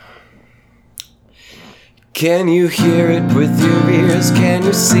Can you hear it with your ears? Can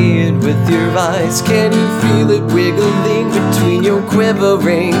you see it with your eyes? Can you feel it wiggling between your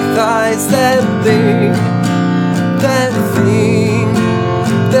quivering thighs? That thing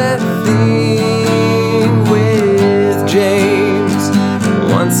with James.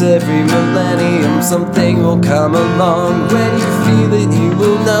 Once every millennium something will come along. When you feel it you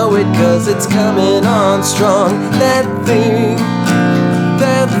will know it, 'cause it's coming on strong. That thing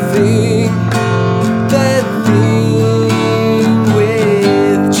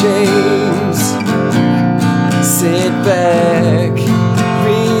with James. Sit back,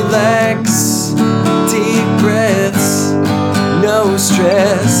 relax, deep breaths, no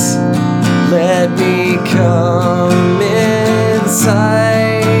stress. Let me come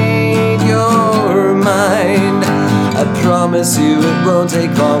inside your mind. I promise you it won't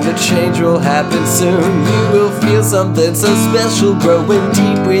take long, the change will happen soon. You will feel something so special growing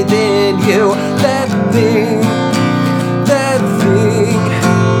deep within you. That thing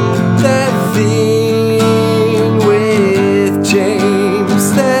with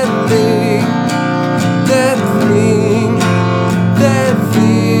James. That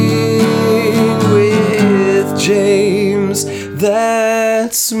thing with James.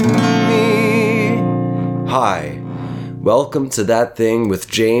 That's me. Hi. Welcome to That Thing with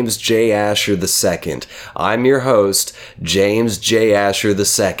James J. Asher II. I'm your host, James J. Asher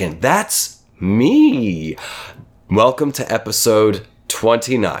II. That's me. Welcome to episode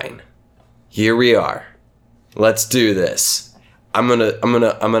 29. Here we are. Let's do this. I'm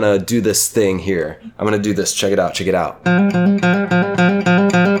gonna do this thing here. I'm gonna do this. Check it out.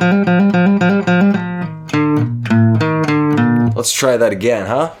 Let's try that again,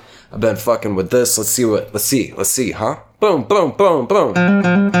 huh? I've been fucking with this. Let's see, huh? Boom, boom, boom, boom.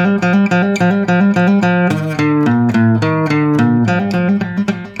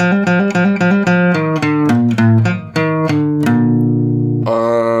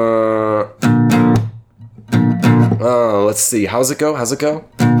 Let's see. How's it go?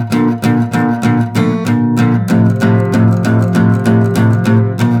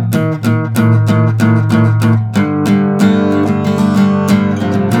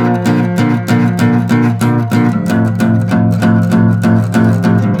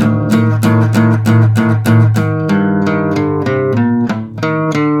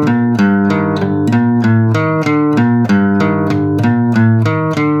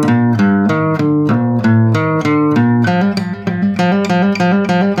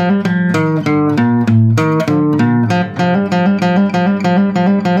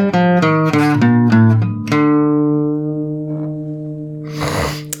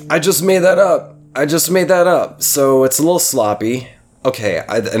 I just made that up. So it's a little sloppy. Okay,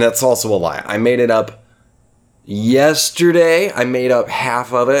 and that's also a lie. I made it up yesterday. I made up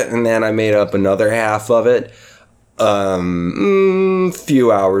half of it, and then I made up another half of it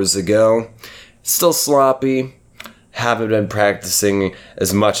few hours ago. Still sloppy. Haven't been practicing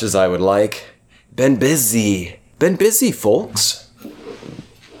as much as I would like. Been busy, folks.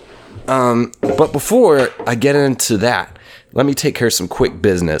 But before I get into that, let me take care of some quick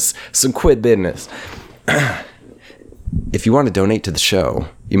business. If you want to donate to the show,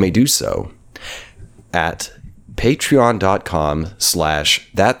 you may do so at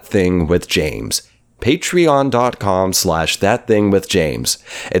patreon.com/thatthingwithjames. Patreon.com/thatthingwithjames.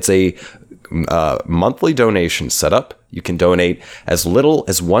 It's a monthly donation setup. You can donate as little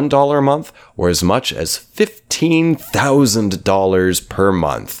as $1 a month or as much as $15,000 per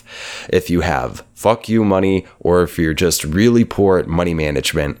month. If you have fuck you money, or if you're just really poor at money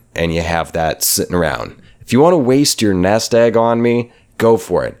management and you have that sitting around. If you want to waste your nest egg on me, go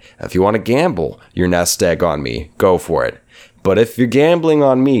for it. If you want to gamble your nest egg on me, go for it. But if you're gambling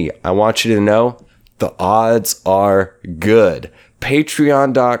on me, I want you to know the odds are good.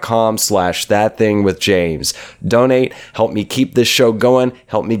 Patreon.com/thatthingwithjames. Donate, help me keep this show going,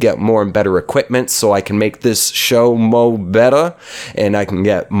 help me get more and better equipment so I can make this show mo better, and I can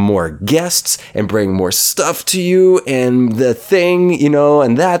get more guests and bring more stuff to you, and the thing,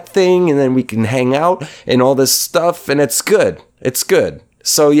 and that thing, and then we can hang out and all this stuff, and it's good.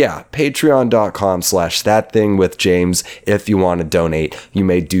 So yeah, patreon.com/thatthingwithjames. If you want to donate, you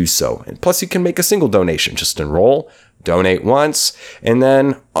may do so. And plus you can make a single donation. Just enroll, donate once, and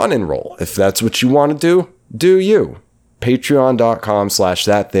then unenroll. If that's what you want to do you.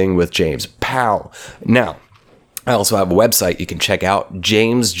 Patreon.com/thatthingwithjames. Pow. Now, I also have a website you can check out,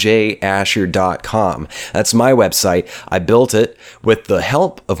 jamesjasher.com. That's my website. I built it with the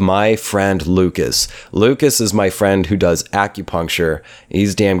help of my friend Lucas. Lucas is my friend who does acupuncture.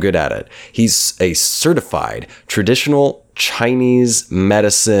 He's damn good at it. He's a certified traditional Chinese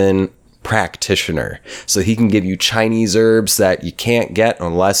medicine practitioner. So he can give you Chinese herbs that you can't get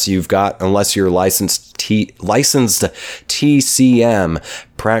unless you're licensed TCM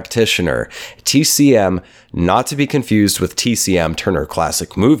practitioner. TCM, not to be confused with TCM, Turner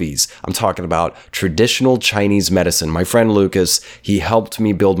Classic Movies. I'm talking about traditional Chinese medicine. My friend Lucas, he helped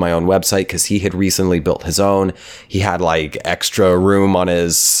me build my own website because he had recently built his own. He had like extra room on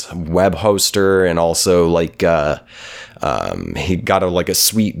his web hoster, and also like he got a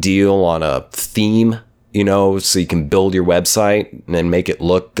sweet deal on a theme, so you can build your website and make it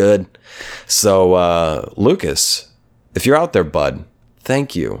look good. So Lucas, if you're out there, bud,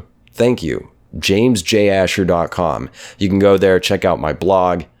 thank you. JamesJAsher.com. You can go there, check out my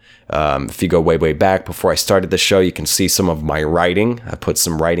blog. If you go way back before I started the show, you can see some of my writing. I put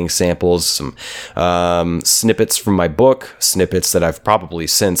some writing samples, some snippets from my book, snippets that I've probably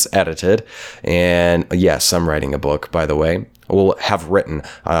since edited. And yes, I'm writing a book, by the way. Well, have written.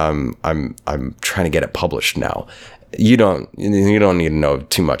 I'm trying to get it published now. You don't need to know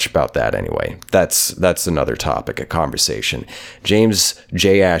too much about that anyway. That's another topic, a conversation.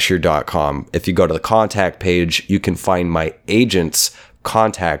 JamesJAsher.com. If you go to the contact page, you can find my agent's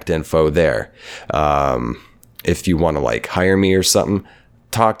contact info there. If you want to hire me or something,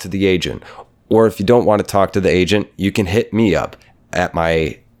 talk to the agent. Or if you don't want to talk to the agent, you can hit me up at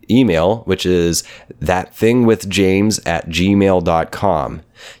my email, which is thatthingwithjames@gmail.com.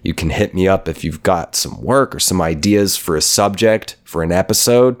 You can hit me up if you've got some work or some ideas for a subject for an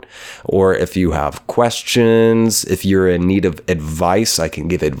episode, or if you have questions, if you're in need of advice. I can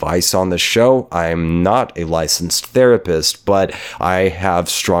give advice on the show. I'm not a licensed therapist, but I have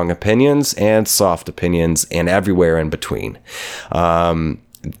strong opinions and soft opinions and everywhere in between.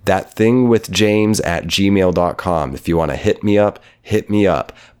 Thatthingwithjames@gmail.com. If you want to hit me up, hit me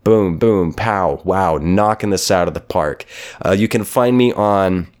up. Boom, boom, pow, wow, knocking this out of the park. You can find me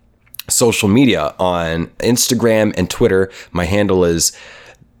on social media, on Instagram and Twitter. My handle is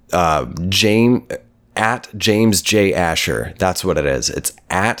 @JamesJAsher. That's what it is. It's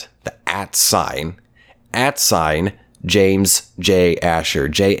 @sign James J. Asher,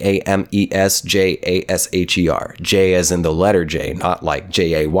 JAMESJASHER. J as in the letter J, not like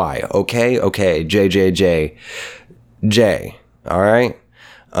JAY. Okay, JJJ. J. All right.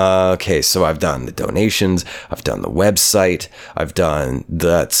 Okay, so I've done the donations, I've done the website, I've done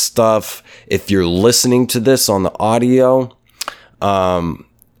that stuff. If you're listening to this on the audio, wow.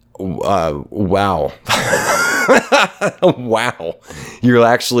 Wow. You're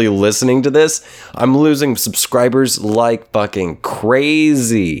actually listening to this? I'm losing subscribers like fucking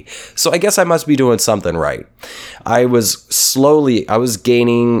crazy. So I guess I must be doing something right. I was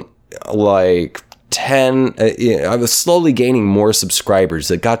gaining I was slowly gaining more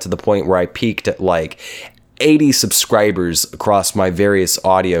subscribers. It got to the point where I peaked at 80 subscribers across my various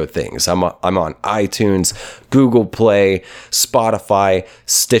audio things. I'm on iTunes, Google Play, Spotify,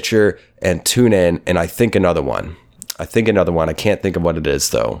 Stitcher, and TuneIn, and I think another one. I can't think of what it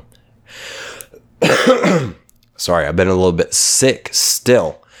is, though. Sorry, I've been a little bit sick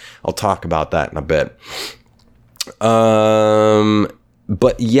still. I'll talk about that in a bit.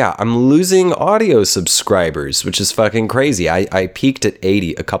 But yeah, I'm losing audio subscribers, which is fucking crazy. I peaked at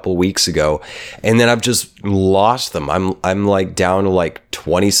 80 a couple weeks ago, and then I've just lost them. I'm down to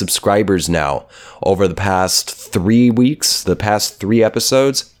 20 subscribers now over the past 3 weeks, the past 3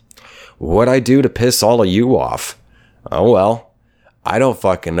 episodes. What'd I do to piss all of you off? Oh well, I don't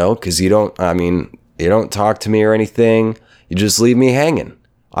fucking know, because you don't talk to me or anything. You just leave me hanging.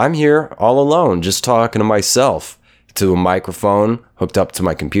 I'm here all alone, just talking to myself, to a microphone hooked up to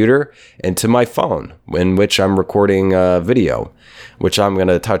my computer and to my phone, in which I'm recording video, which I'm going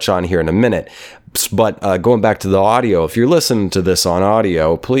to touch on here in a minute. But going back to the audio, if you're listening to this on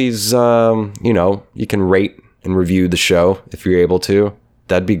audio, please, you can rate and review the show if you're able to.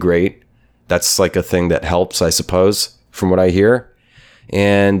 That'd be great. That's a thing that helps, I suppose, from what I hear.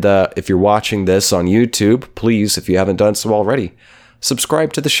 And if you're watching this on YouTube, please, if you haven't done so already,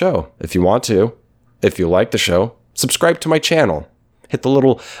 subscribe to the show if you want to. If you like the show, subscribe to my channel. Hit the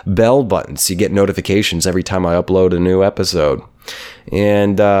little bell button so you get notifications every time I upload a new episode.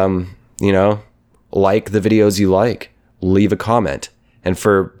 And, like the videos you like. Leave a comment. And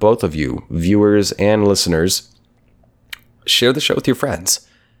for both of you, viewers and listeners, share the show with your friends.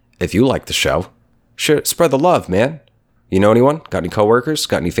 If you like the show, spread the love, man. You know anyone? Got any coworkers?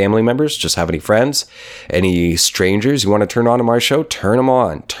 Got any family members? Just have any friends? Any strangers you want to turn on to my show? Turn them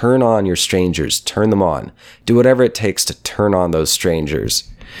on. Turn on your strangers. Turn them on. Do whatever it takes to turn on those strangers.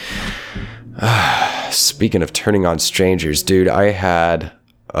 Speaking of turning on strangers, dude, I had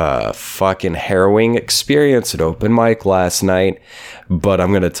fucking harrowing experience at open mic last night, but I'm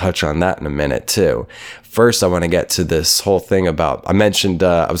going to touch on that in a minute too. First, I want to get to this whole thing about, I mentioned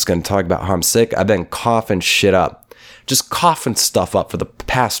I was going to talk about how I'm sick. I've been coughing shit up, just coughing stuff up for the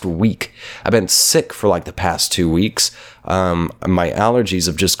past week. I've been sick for like the past 2 weeks. My allergies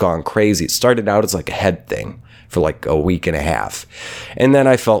have just gone crazy. It started out as like a head thing for like a week and a half. And then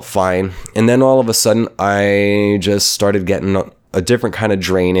I felt fine. And then all of a sudden, I just started getting a different kind of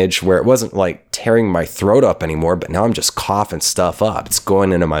drainage where it wasn't like tearing my throat up anymore, but now I'm just coughing stuff up. It's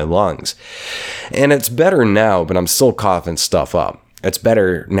going into my lungs. And it's better now, but I'm still coughing stuff up. It's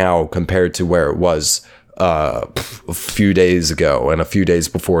better now compared to where it was a few days ago and a few days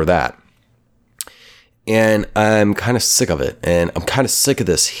before that. And I'm kind of sick of it. And I'm kind of sick of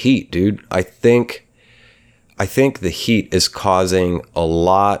this heat, dude. I think the heat is causing a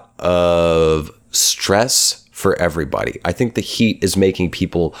lot of stress for everybody. I think the heat is making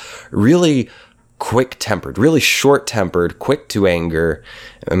people really quick-tempered, really short-tempered, quick to anger.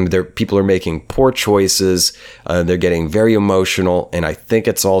 People are making poor choices. They're getting very emotional, and I think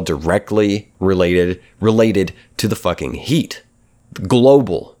it's all directly related to the fucking heat.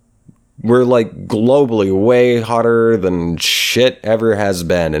 Global. We're like globally way hotter than shit ever has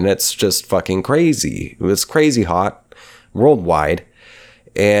been, and it's just fucking crazy. It's crazy hot worldwide,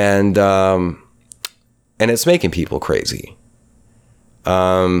 and it's making people crazy.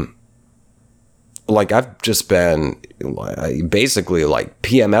 Like I've just been basically like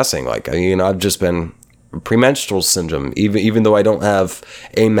PMSing, like, you know, I've just been premenstrual syndrome, even though I don't have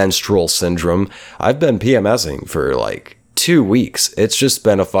a menstrual syndrome. I've been PMSing for like 2 weeks. It's just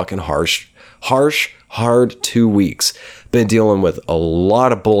been a fucking harsh, hard 2 weeks. Been dealing with a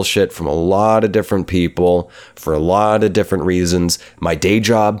lot of bullshit from a lot of different people for a lot of different reasons. My day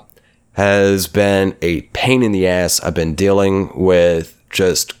job has been a pain in the ass. I've been dealing with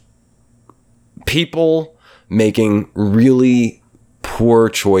just people making really poor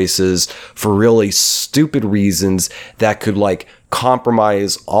choices for really stupid reasons that could like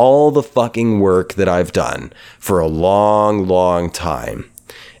compromise all the fucking work that I've done for a long time.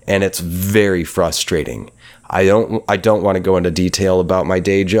 And it's very frustrating. I don't want to go into detail about my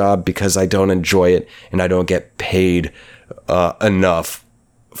day job because I don't enjoy it and I don't get paid enough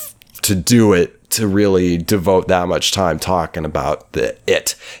to do it, to really devote that much time talking about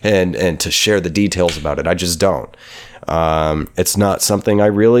it and to share the details about it. I just don't. It's not something I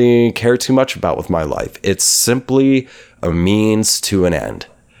really care too much about with my life. It's simply a means to an end.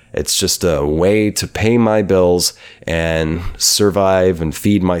 It's just a way to pay my bills and survive and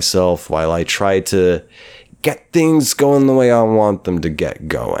feed myself while I try to get things going the way I want them to get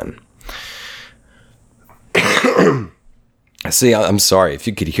going. See, I'm sorry if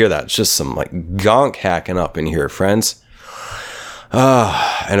you could hear that. It's just some like gonk hacking up in here, friends.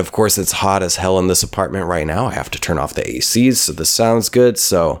 And of course, it's hot as hell in this apartment right now. I have to turn off the ACs so this sounds good.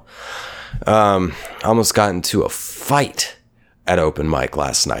 So I almost got into a fight at open mic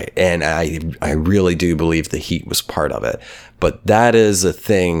last night. And I really do believe the heat was part of it. But that is a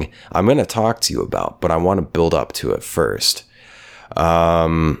thing I'm going to talk to you about. But I want to build up to it first.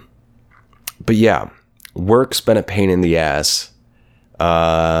 But yeah. Work's been a pain in the ass.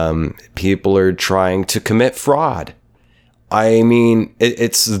 People are trying to commit fraud. I mean,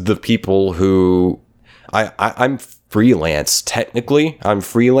 it's the people who... I'm freelance, technically. I'm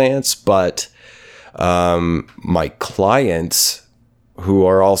freelance, but my clients, who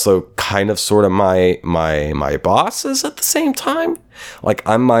are also kind of sort of my bosses at the same time. Like,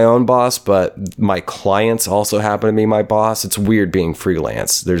 I'm my own boss, but my clients also happen to be my boss. It's weird being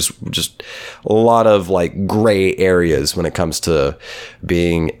freelance. There's just a lot of like gray areas when it comes to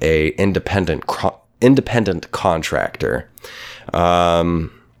being a independent contractor.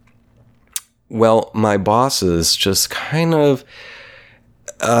 Well, my bosses just kind of,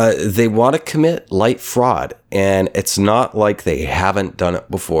 they want to commit light fraud, and it's not like they haven't done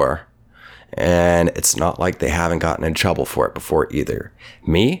it before. And it's not like they haven't gotten in trouble for it before either.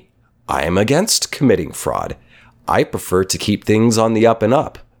 Me, I am against committing fraud. I prefer to keep things on the up and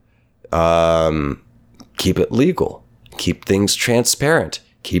up. Keep it legal. Keep things transparent.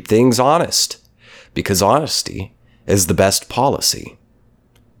 Keep things honest. Because honesty is the best policy.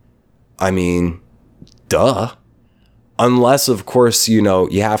 I mean, duh. Unless, of course, you know,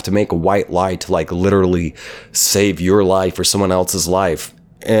 you have to make a white lie to like literally save your life or someone else's life.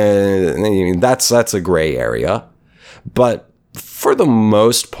 And that's a gray area. But for the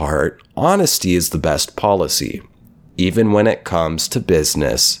most part, honesty is the best policy, even when it comes to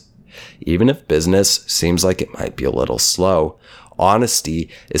business. Even if business seems like it might be a little slow, honesty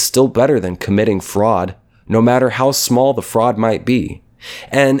is still better than committing fraud, no matter how small the fraud might be.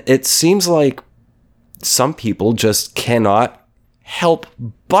 And it seems like some people just cannot help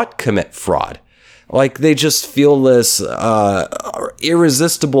but commit fraud. Like they just feel this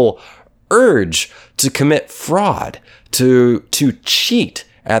irresistible urge to commit fraud, to cheat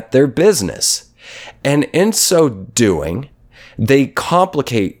at their business. And in so doing, they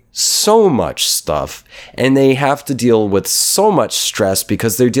complicate so much stuff and they have to deal with so much stress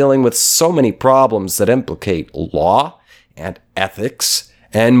because they're dealing with so many problems that implicate law and ethics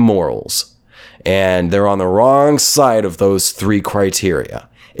and morals. And they're on the wrong side of those three criteria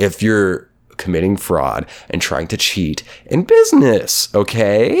if you're committing fraud and trying to cheat in business.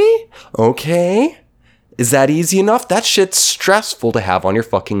 Okay? Is that easy enough? That shit's stressful to have on your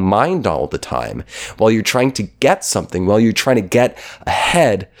fucking mind all the time while you're trying to get something, while you're trying to get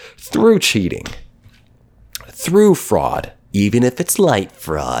ahead through cheating, through fraud, even if it's light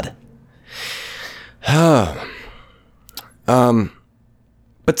fraud. But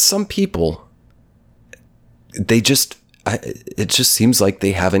some people, it just seems like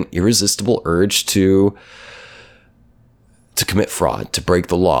they have an irresistible urge to commit fraud, to break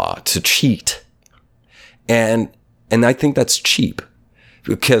the law, to cheat. And I think that's cheap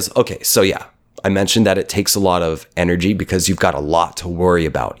because, okay, so yeah, I mentioned that it takes a lot of energy because you've got a lot to worry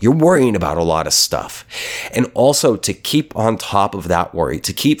about. You're worrying about a lot of stuff. And also to keep on top of that worry,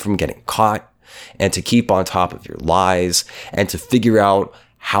 to keep from getting caught and to keep on top of your lies and to figure out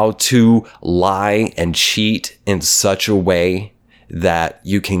how to lie and cheat in such a way that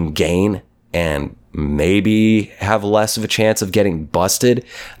you can gain and maybe have less of a chance of getting busted.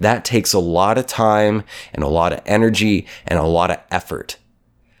 That takes a lot of time and a lot of energy and a lot of effort.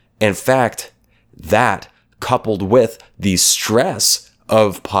 In fact, that coupled with the stress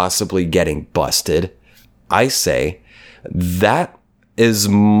of possibly getting busted, I say that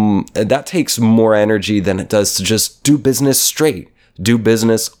takes more energy than it does to just do business straight, do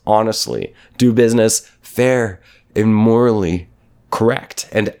business honestly, do business fair and morally correct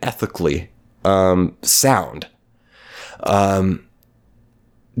and ethically sound.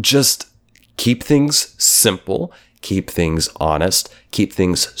 Just keep things simple, keep things honest, keep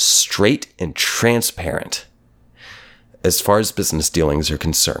things straight and transparent as far as business dealings are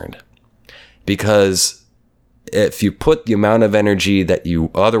concerned. Because if you put the amount of energy that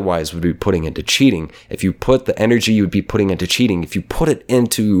you otherwise would be putting into cheating, if you put the energy you would be putting into cheating, if you put it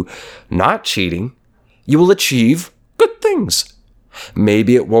into not cheating, you will achieve good things.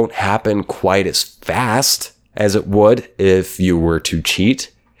 Maybe it won't happen quite as fast as it would if you were to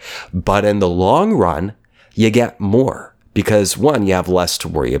cheat, but in the long run, you get more because one, you have less to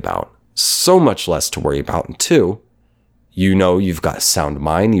worry about, so much less to worry about, and two, you know you've got a sound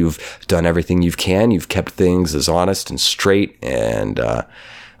mind, you've done everything you can, you've kept things as honest and straight and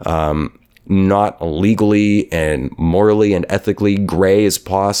not legally and morally and ethically gray as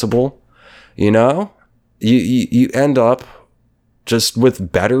possible. You know, you end up just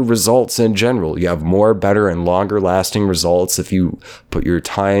with better results in general. You have more, better, and longer lasting results if you put your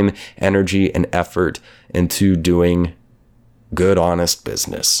time, energy, and effort into doing good, honest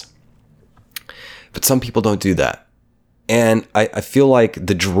business. But some people don't do that. And I feel like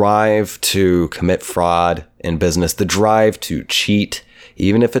the drive to commit fraud in business, the drive to cheat,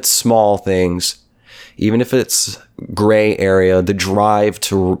 even if it's small things, even if it's gray area, the drive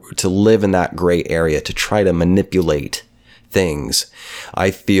to live in that gray area, to try to manipulate things,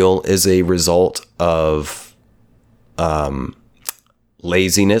 I feel is a result of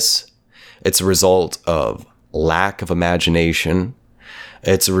laziness. It's a result of lack of imagination.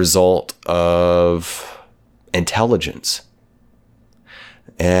 It's a result of intelligence.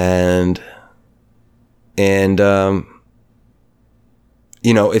 And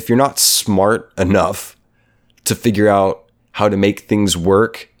you know, if you're not smart enough to figure out how to make things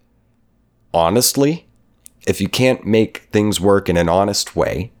work honestly, if you can't make things work in an honest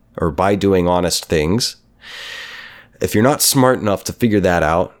way or by doing honest things, if you're not smart enough to figure that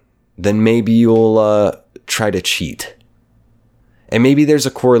out, then maybe you'll try to cheat. And maybe there's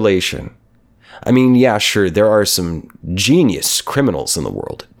a correlation. I mean, yeah, sure, there are some genius criminals in the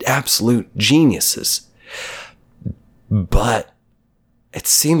world, absolute geniuses. But it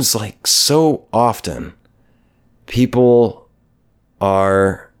seems like so often people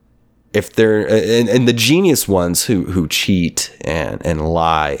are, if they're, and the genius ones who cheat and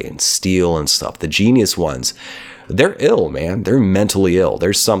lie and steal and stuff, the genius ones, they're ill, man. They're mentally ill.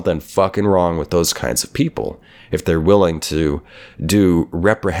 There's something fucking wrong with those kinds of people if they're willing to do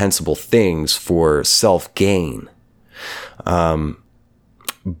reprehensible things for self-gain.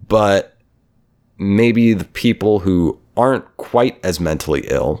 But maybe the people who aren't quite as mentally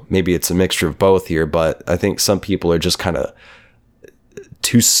ill, maybe it's a mixture of both here, but I think some people are just kind of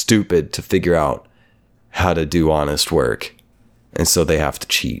too stupid to figure out how to do honest work. And so they have to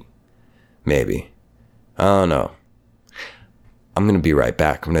cheat. Maybe. I don't know. I'm going to be right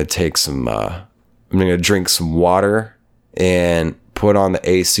back. I'm going to take some, I'm going to drink some water and put on the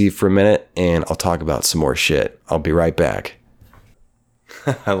AC for a minute, and I'll talk about some more shit. I'll be right back.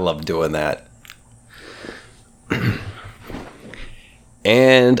 I love doing that.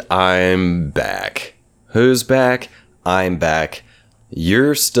 And I'm back. Who's back? I'm back.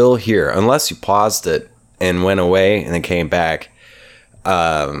 You're still here. Unless you paused it and went away and then came back,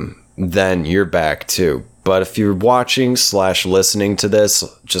 then you're back too. But if you're watching / listening to this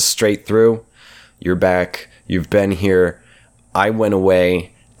just straight through, you're back. You've been here. I went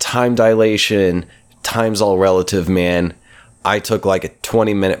away. Time dilation. Time's all relative, man. I took like a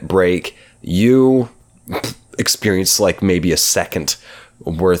 20-minute break. You experienced like maybe a second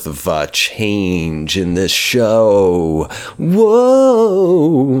worth of change in this show.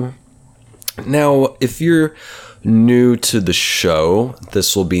 Whoa. Now, if you're new to the show,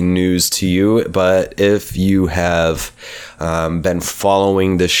 this will be news to you. But if you have been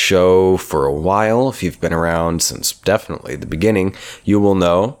following the show for a while, if you've been around since definitely the beginning, you will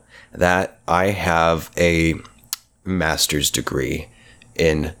know that I have a master's degree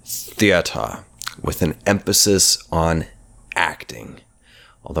in theater with an emphasis on acting.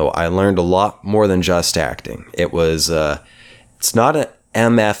 Although I learned a lot more than just acting. It's not an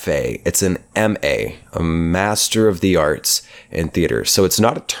MFA, it's an MA, a Master of the Arts in Theater. So it's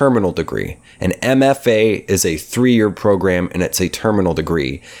not a terminal degree. An MFA is a 3-year program and it's a terminal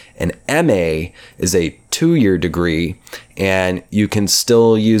degree. An MA is a 2-year degree and you can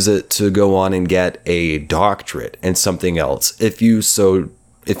still use it to go on and get a doctorate in something else if you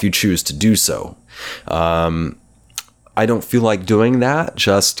choose to do so. I don't feel like doing that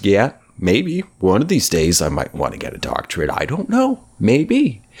just yet. Maybe one of these days I might want to get a doctorate. I don't know.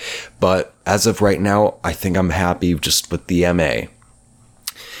 Maybe. But as of right now, I think I'm happy just with the MA.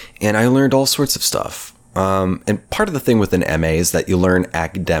 And I learned all sorts of stuff. And part of the thing with an MA is that you learn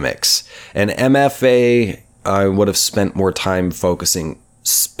academics. An MFA, I would have spent more time focusing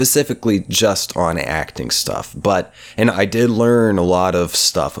specifically just on acting stuff. And I did learn a lot of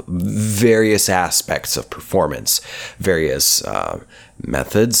stuff, various aspects of performance, various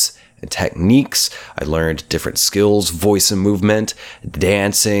methods and techniques. I learned different skills, voice and movement,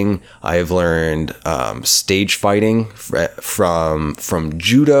 dancing. I've learned stage fighting from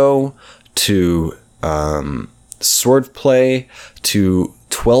judo to sword play to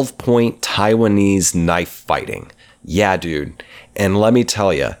 12-point Taiwanese knife fighting. Yeah, dude. And let me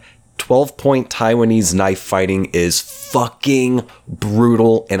tell you, 12-point Taiwanese knife fighting is fucking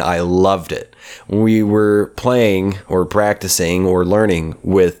brutal, and I loved it. We were playing or practicing or learning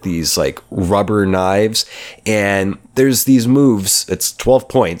with these like rubber knives, and there's these moves. It's 12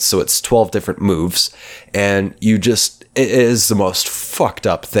 points, so it's 12 different moves, and it is the most fucked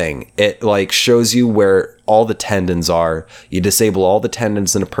up thing. It like shows you where all the tendons are. You disable all the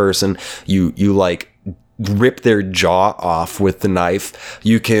tendons in a person. You like rip their jaw off with the knife.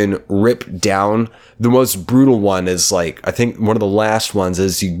 You can rip down. The most brutal one is like, I think one of the last ones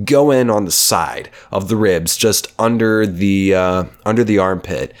is you go in on the side of the ribs, just under the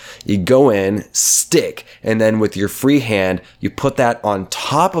armpit. You go in, stick, and then with your free hand, you put that on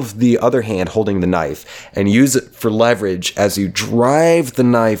top of the other hand holding the knife and use it for leverage as you drive the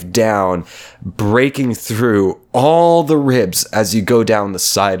knife down, breaking through all the ribs as you go down the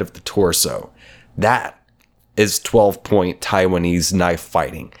side of the torso. That is 12-point Taiwanese knife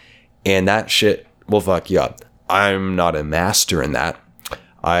fighting. And that shit will fuck you up. I'm not a master in that.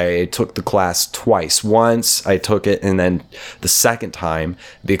 I took the class twice. Once I took it, and then the second time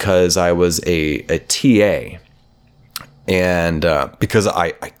because I was a TA. And because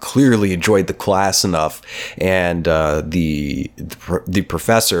I clearly enjoyed the class enough. And the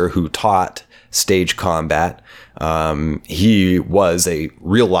professor who taught stage combat, he was a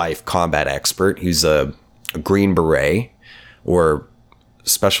real-life combat expert. He's a Green Beret or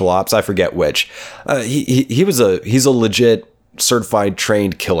special ops, I forget which. He's a legit certified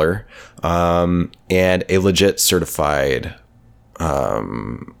trained killer, and a legit certified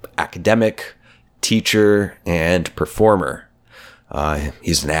academic, teacher, and performer.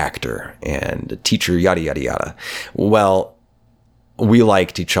 He's an actor and a teacher, yada yada yada. Well, we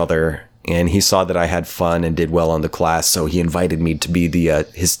liked each other, and he saw that I had fun and did well on the class, so he invited me to be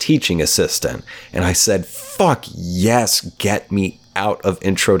his teaching assistant. And I said, fuck yes, get me out of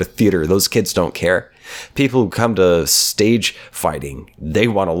Intro to Theater. Those kids don't care. People who come to stage fighting, they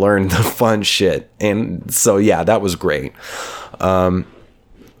want to learn the fun shit. And so, yeah, that was great.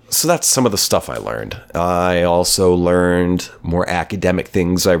 So that's some of the stuff I learned. I also learned more academic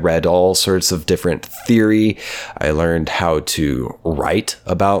things. I read all sorts of different theory. I learned how to write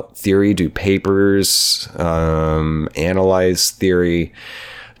about theory, do papers, analyze theory,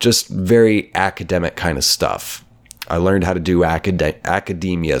 just very academic kind of stuff. I learned how to do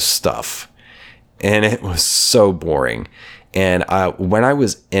academia stuff, and it was so boring. And when I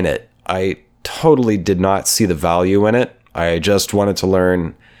was in it, I totally did not see the value in it. I just wanted to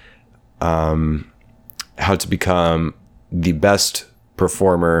learn how to become the best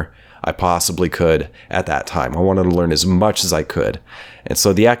performer I possibly could at that time. I wanted to learn as much as I could. And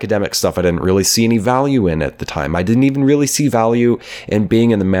so the academic stuff, I didn't really see any value in at the time. I didn't even really see value in being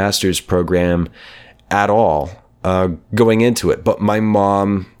in the master's program at all going into it. But my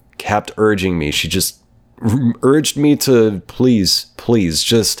mom kept urging me. She just urged me to please,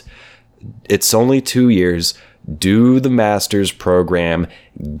 just, it's only 2 years. Do the master's program,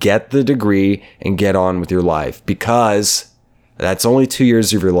 get the degree, and get on with your life, because that's only 2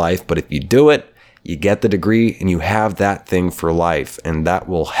 years of your life. But if you do it, you get the degree and you have that thing for life, and that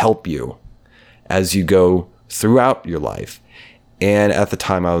will help you as you go throughout your life. And at the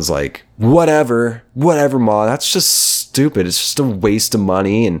time I was like, whatever, Ma, that's just stupid. It's just a waste of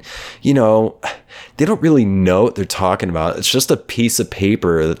money. And, they don't really know what they're talking about. It's just a piece of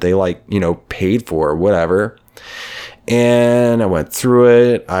paper that they paid for or whatever. And I went through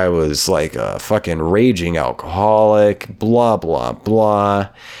it. I was like a fucking raging alcoholic, blah, blah, blah.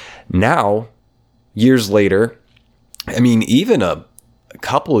 Now, years later, even a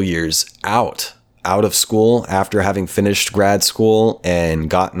couple of years out of school, after having finished grad school and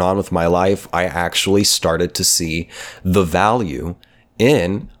gotten on with my life, I actually started to see the value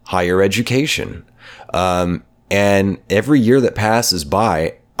in higher education. And every year that passes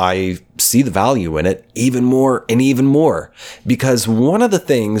by, I see the value in it even more and even more, because one of the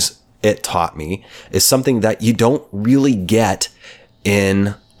things it taught me is something that you don't really get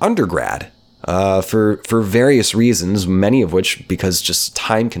in undergrad, for various reasons, many of which because just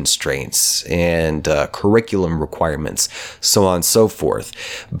time constraints and curriculum requirements, so on and so forth.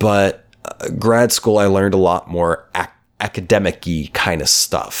 But grad school, I learned a lot more academic-y kind of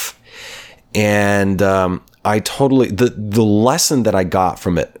stuff. And I totally, the lesson that I got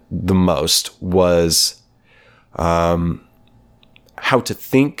from it the most was how to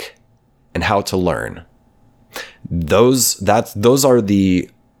think and how to learn. Those are the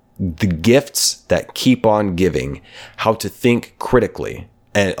gifts that keep on giving. How to think critically.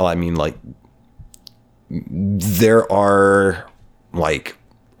 And there are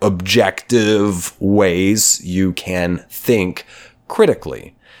objective ways you can think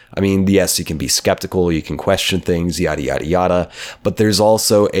critically. Yes, you can be skeptical, you can question things, yada, yada, yada. But there's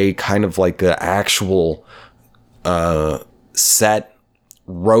also a kind of an actual set,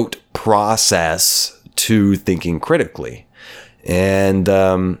 rote process to thinking critically. And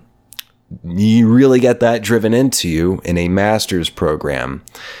you really get that driven into you in a master's program,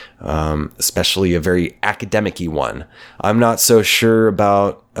 especially a very academic-y one. I'm not so sure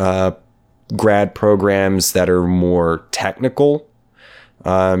about grad programs that are more technical.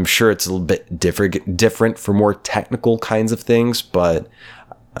 I'm sure it's a little bit different for more technical kinds of things, but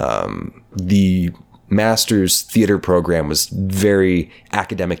the master's theater program was very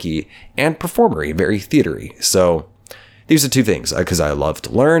academic-y and performery, very theatery. So these are two things, because I love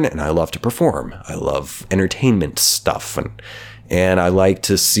to learn and I love to perform. I love entertainment stuff, and I like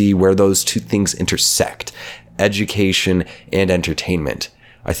to see where those two things intersect, education and entertainment.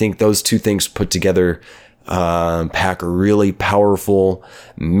 I think those two things put together pack a really powerful,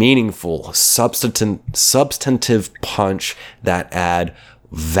 meaningful, substantive punch that add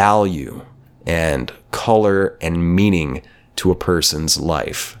value and color and meaning to a person's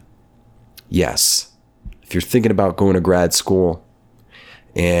life. Yes, if you're thinking about going to grad school,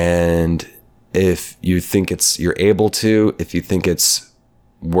 and if you think you're able to, if you think it's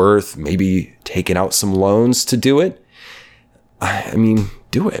worth maybe taking out some loans to do it,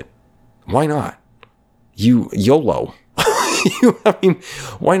 do it. Why not? YOLO.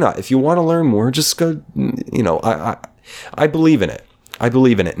 Why not? If you want to learn more, just go, I believe in it. I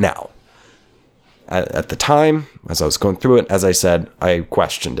believe in it now. At the time, as I was going through it, as I said, I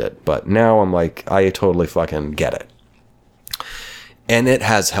questioned it. But now I'm like, I totally fucking get it. And it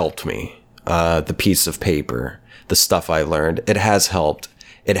has helped me. The piece of paper, the stuff I learned, it has helped.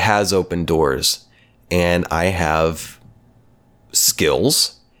 It has opened doors. And I have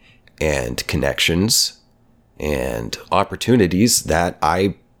skills and connections and opportunities that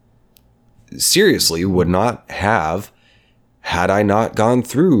I seriously would not have had I not gone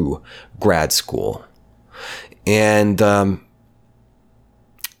through grad school. And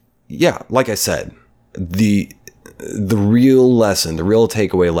yeah, like I said, the real lesson, the real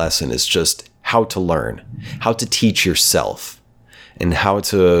takeaway lesson is just how to learn, how to teach yourself, and how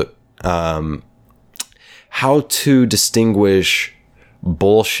to distinguish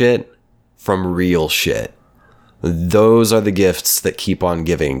bullshit from real shit. Those are the gifts that keep on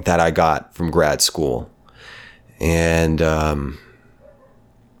giving that I got from grad school. And I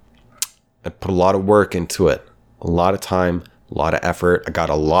put a lot of work into it, a lot of time, a lot of effort. I got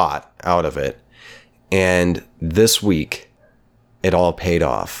a lot out of it. And this week, it all paid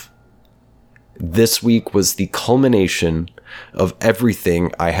off. This week was the culmination of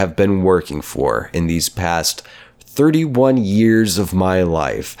everything I have been working for in these past 31 years of my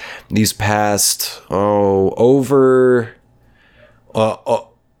life. These past, over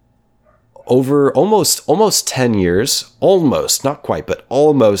almost 10 years, almost, not quite, but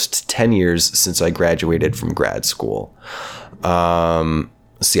almost 10 years since I graduated from grad school. I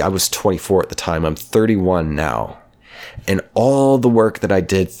was 24 at the time. I'm 31 now. And all the work that I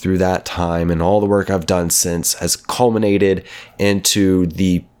did through that time and all the work I've done since has culminated into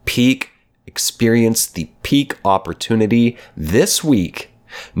the peak experience, the peak opportunity this week,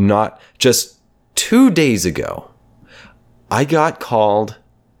 not just 2 days ago. I got called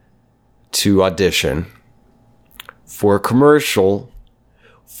to audition for a commercial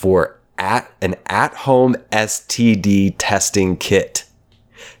for an at-home STD testing kit.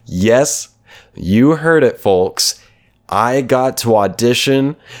 Yes, you heard it, folks. I got to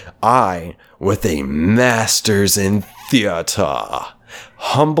audition. I, with a master's in theater,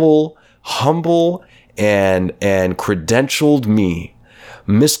 humble and credentialed me,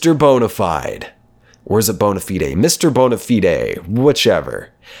 Mr. Bonafide, or is it Bonafide? Mr. Bonafide,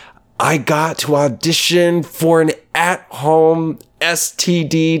 whichever. I got to audition for an at-home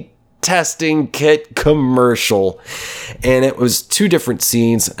STD testing kit commercial, and it was 2 different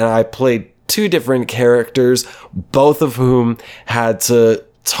scenes, and I played 2 different characters, both of whom had to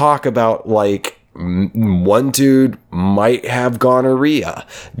talk about, like, one dude might have gonorrhea.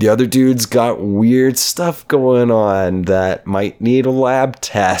 The other dude's got weird stuff going on that might need a lab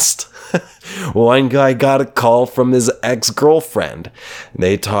test. One guy got a call from his ex-girlfriend.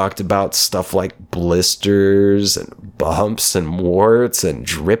 They talked about stuff like blisters and bumps and warts and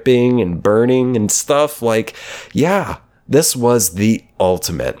dripping and burning and stuff. Like, yeah, this was the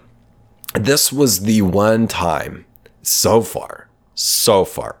ultimate. This was the one time so far.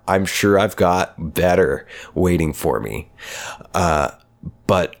 I'm sure I've got better waiting for me.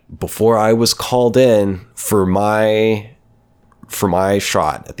 But before I was called in for my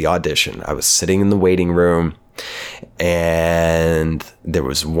shot at the audition, I was sitting in the waiting room, and there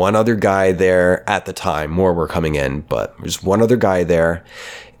was one other guy there at the time. More were coming in, but there's one other guy there.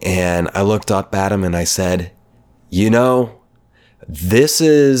 And I looked up at him and I said, this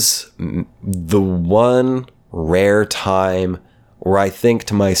is the one rare time where I think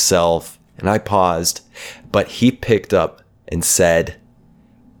to myself, and I paused, but he picked up and said,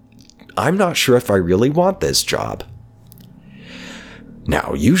 I'm not sure if I really want this job.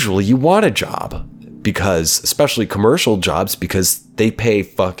 Now, usually you want a job, because, especially commercial jobs, because they pay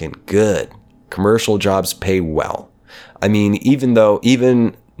fucking good. Commercial jobs pay well. I mean, even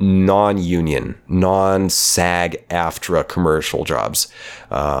non-union, non-SAG-AFTRA commercial jobs,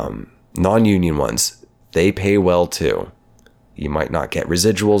 non-union ones, they pay well too. You might not get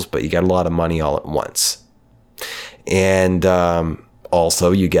residuals, but you get a lot of money all at once. And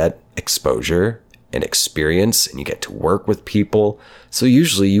also you get exposure and experience, and you get to work with people. So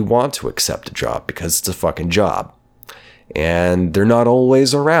usually you want to accept a job because it's a fucking job. And they're not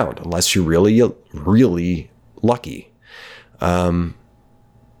always around unless you're really, really lucky.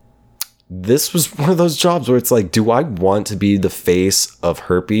 This was one of those jobs where it's like, do I want to be the face of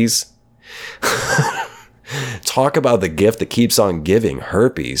herpes? Talk about the gift that keeps on giving,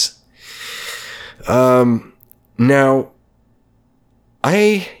 herpes. Now,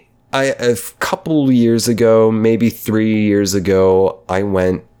 a couple years ago, maybe 3 years ago, I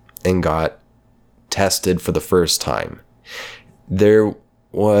went and got tested for the first time. There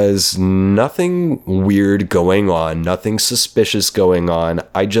was nothing weird going on, nothing suspicious going on.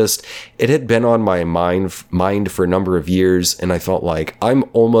 It had been on my mind for a number of years, and I felt like I'm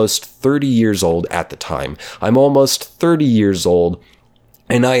almost 30 years old at the time. I'm almost 30 years old,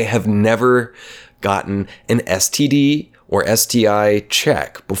 and I have never gotten an STD or STI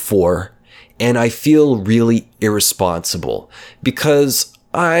check before, and I feel really irresponsible because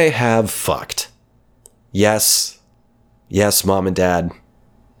I have fucked. Yes, Mom and Dad,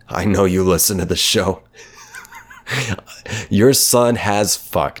 I know you listen to the show. Your son has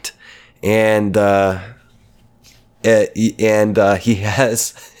fucked, and he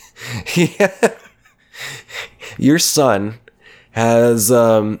has Your son has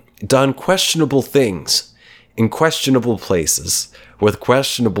done questionable things in questionable places with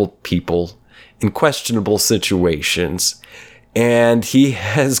questionable people in questionable situations. And he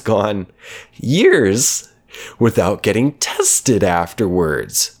has gone years without getting tested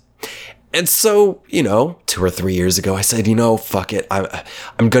afterwards. And so, 2 or 3 years ago, I said, fuck it.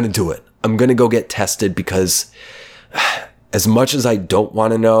 I'm going to do it. I'm going to go get tested because as much as I don't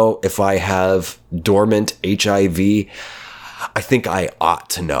want to know if I have dormant HIV, I think I ought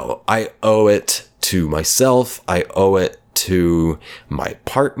to know. I owe it to myself. I owe it to my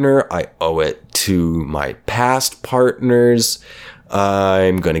partner. I owe it to my past partners.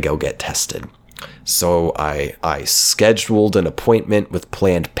 I'm going to go get tested. So I scheduled an appointment with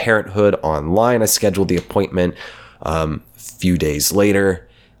Planned Parenthood online. I scheduled the appointment a few days later.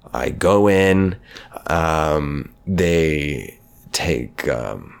 I go in. They take...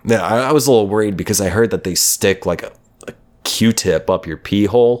 I was a little worried because I heard that they stick like a Q-tip up your pee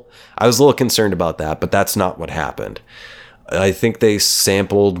hole. I was a little concerned about that, but that's not what happened. I think they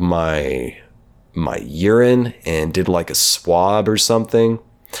sampled my urine and did like a swab or something.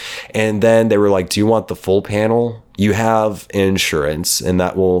 And then they were like, do you want the full panel? You have insurance and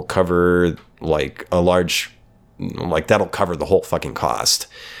that will cover like a large, like that'll cover the whole fucking cost.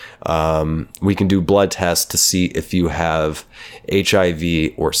 We can do blood tests to see if you have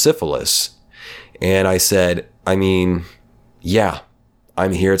HIV or syphilis. And I said, yeah,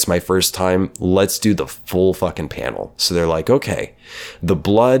 I'm here. It's my first time. Let's do the full fucking panel. So they're like, okay, the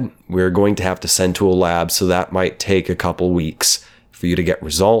blood we're going to have to send to a lab. So that might take a couple weeks for you to get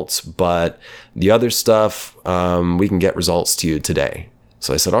results, but the other stuff, we can get results to you today.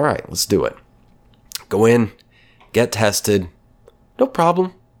 So I said, all right, let's do it. Go in, get tested. No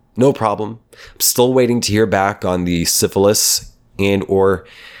problem. I'm still waiting to hear back on the syphilis and or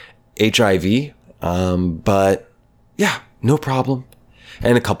HIV. But yeah, no problem.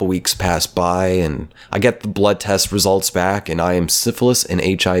 And a couple weeks pass by and I get the blood test results back and I am syphilis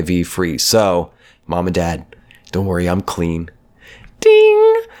and HIV free. So mom and dad, don't worry, I'm clean.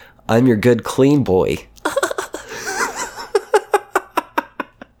 Ding! I'm your good, clean boy.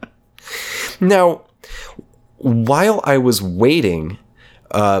 Now, while I was waiting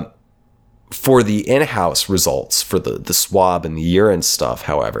for the in-house results for the swab and the urine stuff,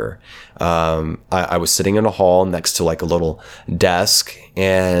 however, I was sitting in a hall next to like a little desk,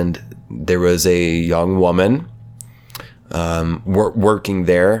 and there was a young woman working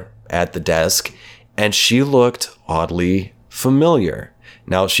there at the desk, and she looked oddly familiar.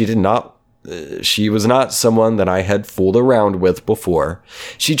 Now, she was not someone that I had fooled around with before.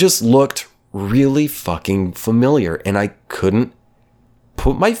 She just looked really fucking familiar, and I couldn't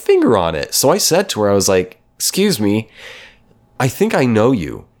put my finger on it. So I said to her, I was like, excuse me, I think I know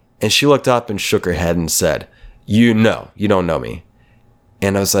you. And she looked up and shook her head and said, you don't know me.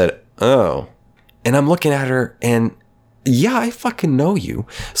 And I said, oh. And I'm looking at her and yeah, I fucking know you.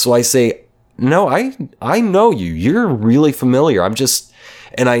 So I say, no, I know you. You're really familiar.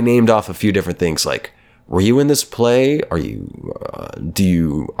 And I named off a few different things like, were you in this play? Are you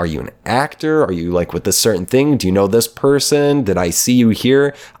an actor? Are you like with this certain thing? Do you know this person? Did I see you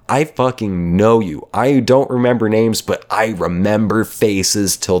here? I fucking know you. I don't remember names, but I remember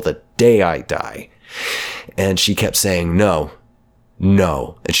faces till the day I die. And she kept saying, no.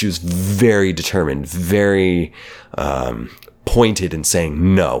 And she was very determined, very pointed in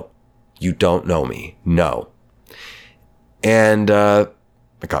saying, no, you don't know me. No. And I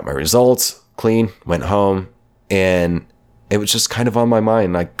got my results. Clean, went home, and it was just kind of on my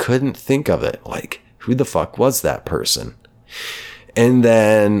mind. I couldn't think of it. Like, who the fuck was that person? And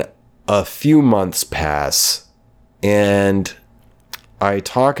then a few months pass, and I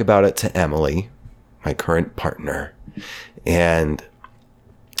talk about it to Emily, my current partner, and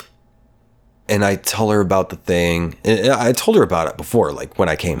I tell her about the thing. I told her about it before, like when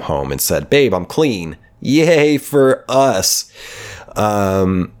I came home and said, babe, I'm clean. Yay for us.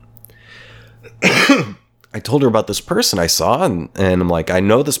 I told her about this person I saw, and I'm like, I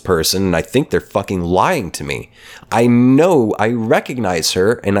know this person, and I think they're fucking lying to me. I recognize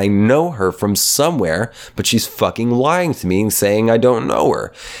her, and I know her from somewhere, but she's fucking lying to me and saying I don't know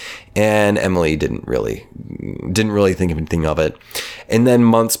her. And Emily didn't really think anything of it. And then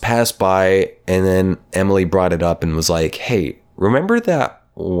months passed by, and then Emily brought it up and was like, hey, remember that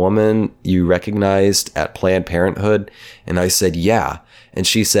woman you recognized at Planned Parenthood? And I said, yeah. And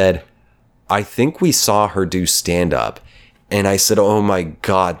she said, I think we saw her do stand-up. And I said, oh my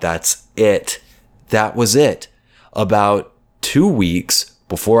God, that's it. That was it. About 2 weeks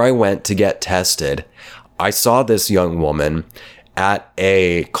before I went to get tested, I saw this young woman at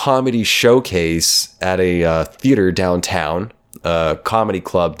a comedy showcase at a theater downtown, a comedy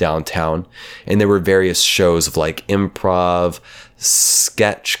club downtown, and there were various shows of like improv,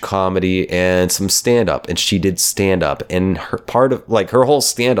 sketch comedy, and some stand-up, and she did stand-up, and her whole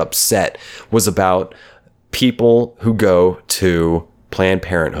stand-up set was about people who go to Planned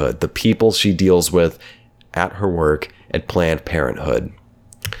Parenthood, the people she deals with at her work at Planned Parenthood.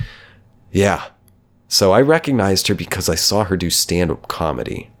 Yeah. So I recognized her because I saw her do stand-up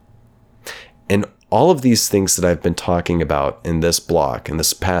comedy. And all of these things that I've been talking about in this block, in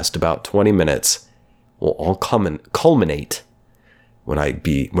this past about 20 minutes, will all culminate when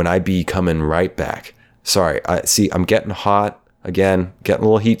I be coming right back. Sorry, I'm getting hot again, getting a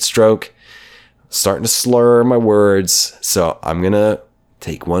little heat stroke, starting to slur my words. So I'm going to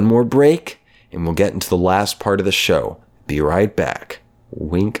take one more break and we'll get into the last part of the show. Be right back.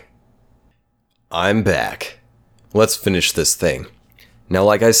 Wink. I'm back. Let's finish this thing. Now,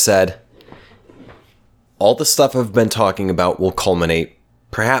 like I said, all the stuff I've been talking about will culminate.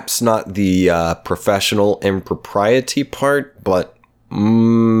 Perhaps not the professional impropriety part, but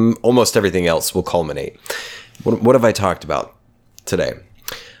almost everything else will culminate. What have I talked about today?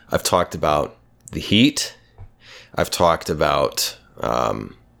 I've talked about the heat. I've talked about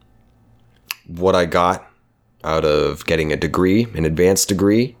what I got out of getting a degree, an advanced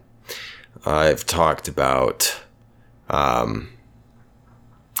degree. I've talked about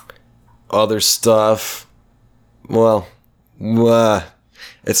other stuff. Well,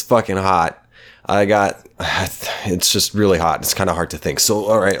 it's fucking hot. It's just really hot. It's kind of hard to think. So,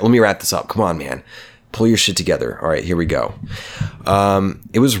 all right, let me wrap this up. Come on, man. Pull your shit together. All right, here we go.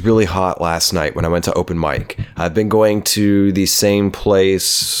 It was really hot last night when I went to open mic. I've been going to the same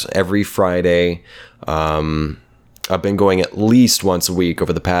place every Friday. I've been going at least once a week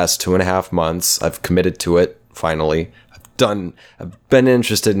over the past 2.5 months. I've committed to it, finally. I've been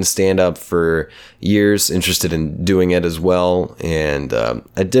interested in stand-up for years, interested in doing it as well. And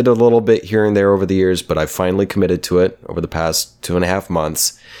I did a little bit here and there over the years, but I finally committed to it over the past 2.5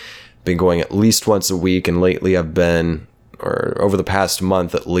 months. Been going at least once a week, and lately over the past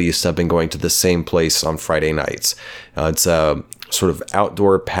month at least, I've been going to the same place on Friday nights. It's a sort of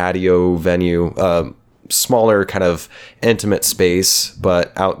outdoor patio venue, smaller kind of intimate space,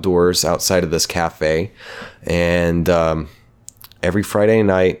 but outdoors outside of this cafe. And every Friday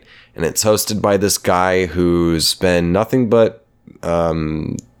night, and it's hosted by this guy who's been nothing but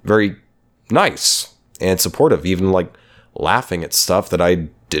very nice and supportive, even like laughing at stuff that I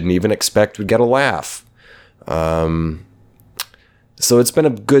didn't even expect would get a laugh. So it's been a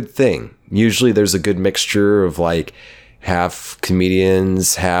good thing. Usually there's a good mixture of like half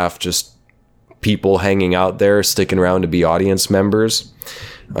comedians, half just people hanging out there, sticking around to be audience members.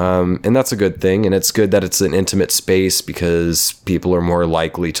 And that's a good thing. And it's good that it's an intimate space because people are more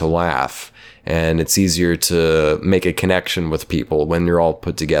likely to laugh. And it's easier to make a connection with people when you're all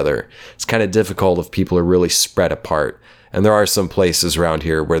put together. It's kind of difficult if people are really spread apart. And there are some places around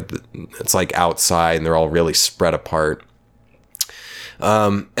here where it's like outside and they're all really spread apart.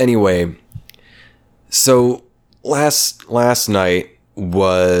 Anyway, so last night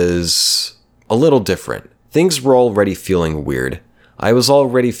was a little different. Things were already feeling weird. I was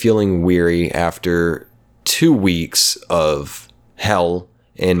already feeling weary after 2 weeks of hell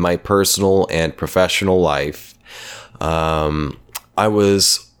in my personal and professional life. I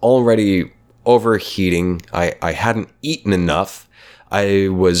was already overheating. I hadn't eaten enough. I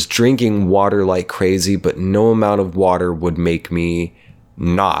was drinking water like crazy, but no amount of water would make me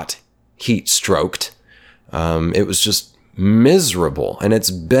not heat stroked. It was just miserable, and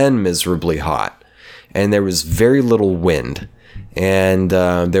it's been miserably hot, and there was very little wind, and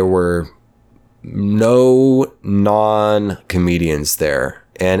there were no non-comedians there,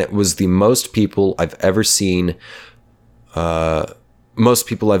 and it was the most people I've ever seen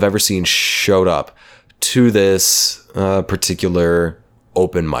showed up to this particular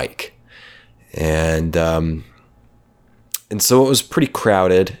open mic, and so it was pretty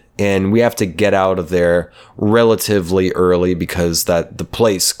crowded. And we have to get out of there relatively early because the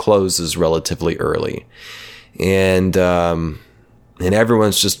place closes relatively early. And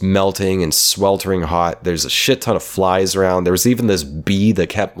everyone's just melting and sweltering hot. There's a shit ton of flies around. There was even this bee that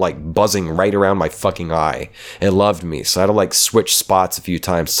kept like buzzing right around my fucking eye. It loved me. So I had to like switch spots a few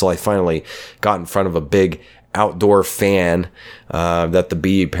times till I finally got in front of a big outdoor fan that the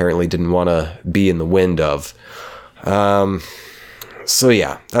bee apparently didn't want to be in the wind of. So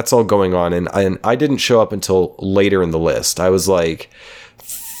yeah, that's all going on, and I didn't show up until later in the list. I was like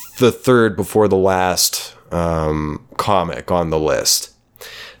the third before the last comic on the list.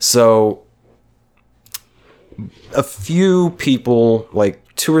 So a few people, like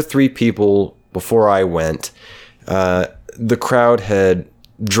 2 or 3 people before I went, the crowd had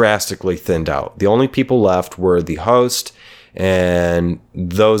drastically thinned out. The only people left were the host and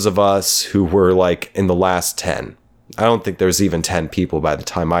those of us who were like in the last 10. I don't think there was even 10 people by the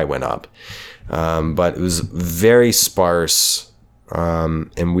time I went up. But it was very sparse.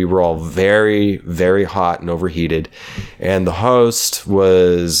 And we were all very, very hot and overheated. And the host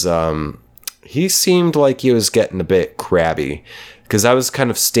was, he seemed like he was getting a bit crabby, because I was kind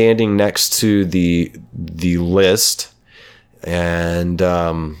of standing next to the list and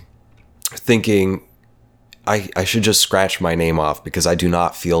thinking I should just scratch my name off because I do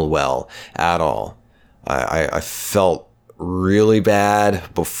not feel well at all. I felt really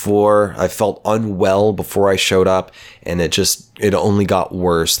bad before. I felt unwell before I showed up, and it only got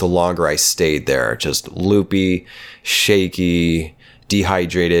worse the longer I stayed there. Just loopy, shaky,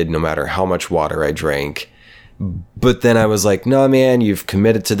 dehydrated no matter how much water I drank. But then I was like, no, man, you've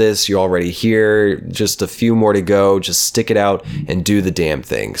committed to this. You're already here. Just a few more to go. Just stick it out and do the damn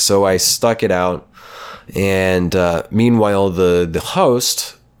thing. So I stuck it out. And meanwhile, the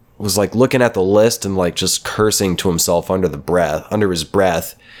host was like looking at the list and like just cursing to himself under his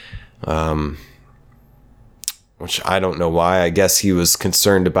breath, which I don't know why. I guess he was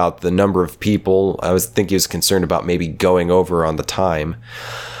concerned about the number of people. I think he was concerned about maybe going over on the time.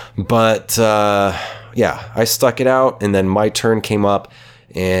 But yeah, I stuck it out, and then my turn came up,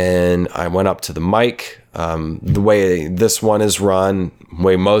 and I went up to the mic. The way this one is run, the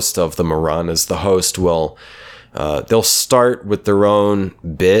way most of them are run, is the host will they'll start with their own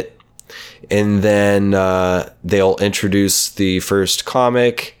bit, and then they'll introduce the first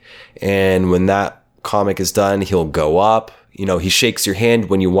comic, and when that comic is done, he'll go up. You know, he shakes your hand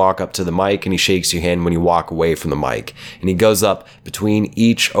when you walk up to the mic, and he shakes your hand when you walk away from the mic, and he goes up between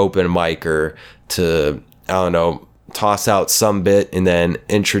each open micer to, I don't know, toss out some bit and then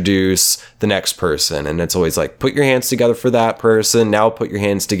introduce the next person. And it's always like, put your hands together for that person, now put your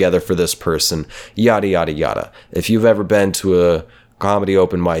hands together for this person, yada yada yada. If you've ever been to a comedy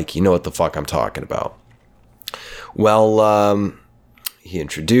open mic, you know what the fuck I'm talking about. Well, he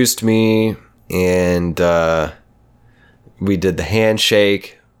introduced me, and we did the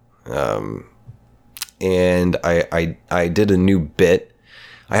handshake, and I did a new bit.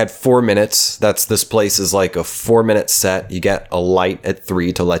 I had 4 minutes. This place is like a 4-minute set. You get a light at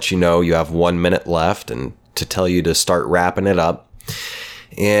 3 to let you know you have 1 minute left and to tell you to start wrapping it up.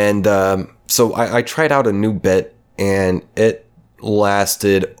 And so I tried out a new bit, and it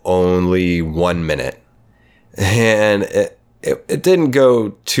lasted only 1 minute. And it didn't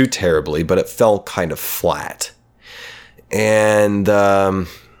go too terribly, but it fell kind of flat. And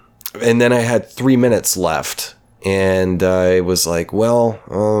then I had 3 minutes left. And I was like, well,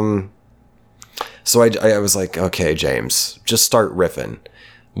 so I was like, okay, James, just start riffing.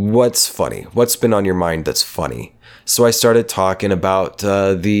 What's funny? What's been on your mind that's funny? So I started talking about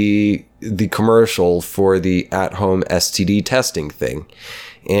the commercial for the at-home STD testing thing.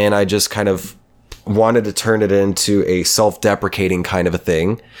 And I just kind of wanted to turn it into a self-deprecating kind of a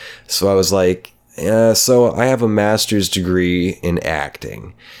thing. So I was like, so I have a master's degree in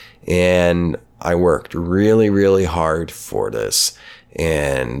acting, and I worked really, really hard for this,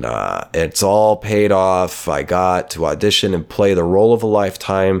 and it's all paid off. I got to audition and play the role of a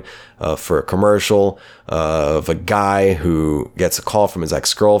lifetime for a commercial of a guy who gets a call from his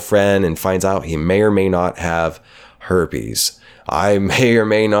ex-girlfriend and finds out he may or may not have herpes. I may or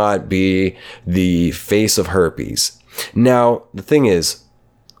may not be the face of herpes. Now, the thing is,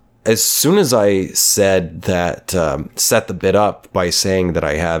 as soon as I said that, set the bit up by saying that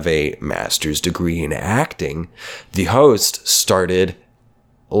I have a master's degree in acting, the host started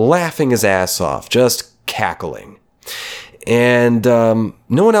laughing his ass off, just cackling. And no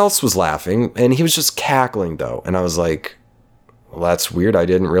one else was laughing, and he was just cackling, though. And I was like, well, that's weird. I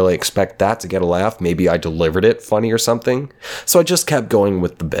didn't really expect that to get a laugh. Maybe I delivered it funny or something. So I just kept going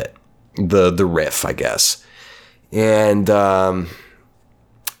with the bit, the riff, I guess. And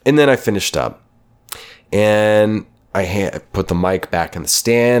then I finished up, and I put the mic back in the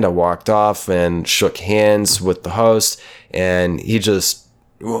stand. I walked off and shook hands with the host, and he just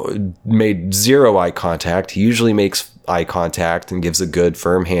made zero eye contact. He usually makes eye contact and gives a good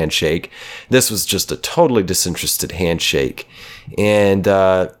firm handshake. This was just a totally disinterested handshake. And,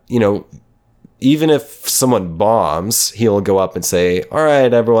 even if someone bombs, he'll go up and say, all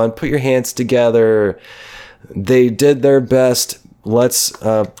right, everyone, put your hands together. They did their best. Let's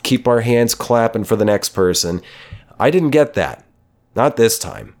keep our hands clapping for the next person. I didn't get that. Not this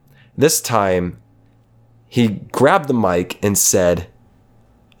time. This time, he grabbed the mic and said,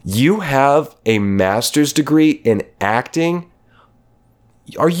 You have a master's degree in acting?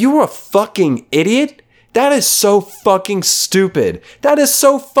 Are you a fucking idiot? That is so fucking stupid. That is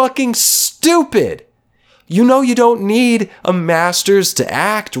so fucking stupid. You know you don't need a master's to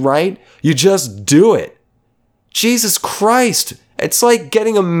act, right? You just do it. Jesus Christ. It's like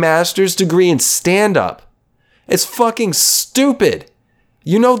getting a master's degree in stand-up. It's fucking stupid.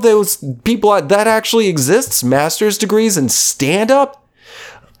 You know those people that actually exists, master's degrees in stand-up?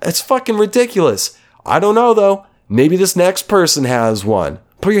 It's fucking ridiculous. I don't know though. Maybe this next person has one.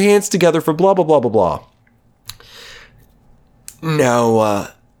 Put your hands together for blah, blah, blah, blah, blah.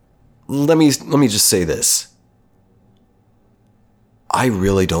 Now, let me just say this. I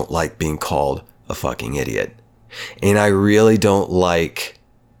really don't like being called a fucking idiot. And I really don't like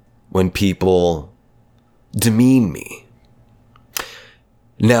when people demean me.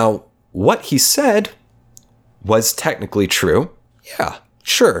 Now, what he said was technically true. Yeah,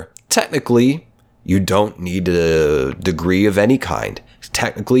 sure. Technically, you don't need a degree of any kind.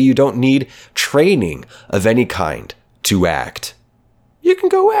 Technically, you don't need training of any kind to act. You can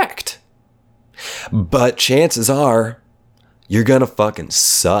go act. But chances are, you're gonna fucking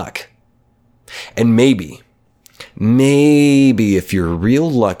suck. And maybe if you're real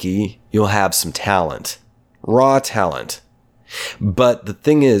lucky, you'll have some talent. Raw talent. But the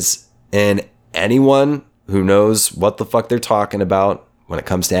thing is, and anyone who knows what the fuck they're talking about when it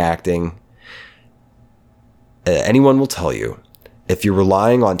comes to acting, anyone will tell you, if you're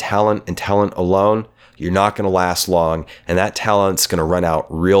relying on talent and talent alone, you're not going to last long, and that talent's going to run out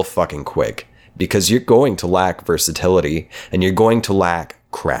real fucking quick, because you're going to lack versatility, and you're going to lack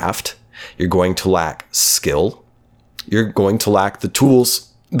craft, you're going to lack skill, you're going to lack the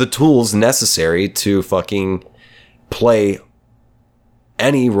tools necessary to fucking play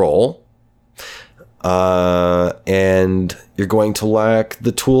any role, and you're going to lack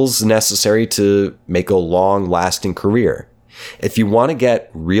the tools necessary to make a long-lasting career. If you want to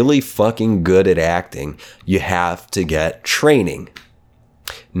get really fucking good at acting, you have to get training.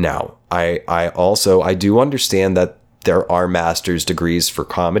 Now, I do understand that there are master's degrees for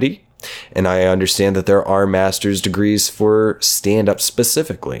comedy, and I understand that there are master's degrees for stand-up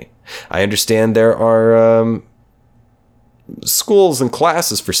specifically. I understand there are schools and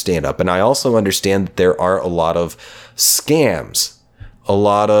classes for stand-up, and I also understand that there are a lot of scams, a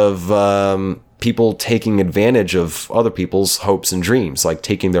lot of people taking advantage of other people's hopes and dreams, like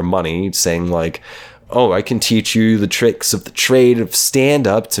taking their money, saying like, oh, I can teach you the tricks of the trade of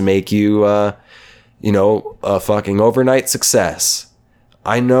stand-up to make you, a fucking overnight success.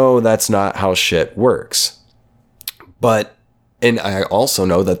 I know that's not how shit works. And I also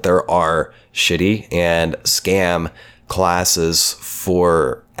know that there are shitty and scam classes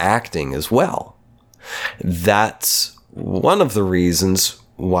for acting as well. That's one of the reasons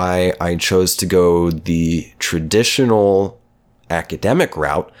why I chose to go the traditional academic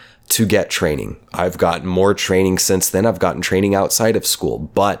route to get training. I've gotten more training since then. I've gotten training outside of school,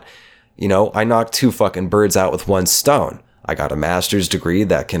 but I knocked two fucking birds out with one stone. I got a master's degree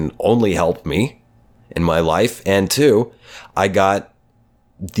that can only help me in my life, and two, I got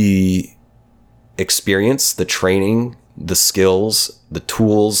the experience, the training, the skills, the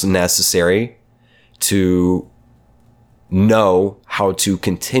tools necessary to know how to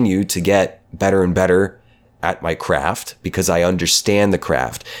continue to get better and better at my craft, because I understand the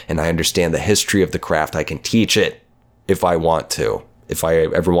craft and I understand the history of the craft. I can teach it if I want to, if I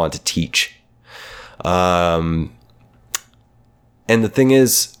ever want to teach. And the thing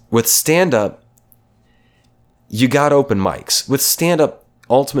is, with stand-up, you got open mics. With stand-up,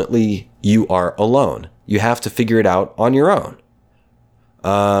 ultimately, you are alone. You have to figure it out on your own.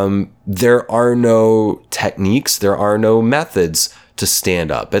 There are no techniques, there are no methods to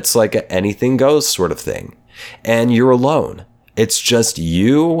stand up. It's like a anything goes sort of thing. And you're alone. It's just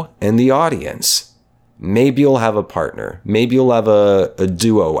you and the audience. Maybe you'll have a partner. Maybe you'll have a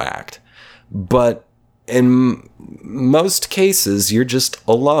duo act. But in most cases, you're just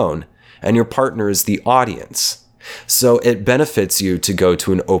alone, and your partner is the audience. So it benefits you to go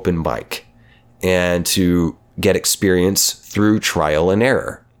to an open mic and to get experience through trial and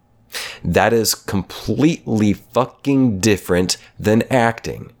error. That is completely fucking different than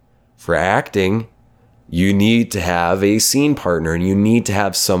acting. For acting, you need to have a scene partner, and you need to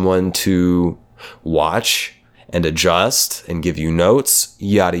have someone to watch and adjust and give you notes,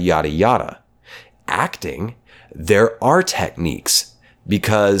 yada, yada, yada. Acting, there are techniques,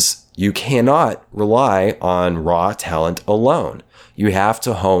 because you cannot rely on raw talent alone. You have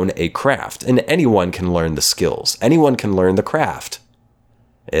to hone a craft, and anyone can learn the skills. Anyone can learn the craft.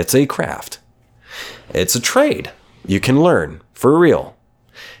 It's a craft. It's a trade you can learn for real.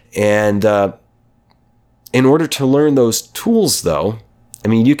 And in order to learn those tools, though, I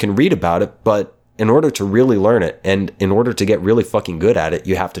mean, you can read about it, but in order to really learn it and in order to get really fucking good at it,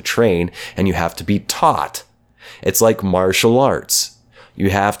 you have to train and you have to be taught. It's like martial arts. You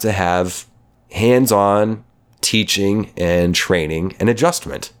have to have hands-on teaching and training and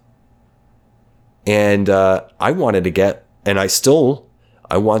adjustment. And I wanted to get, and I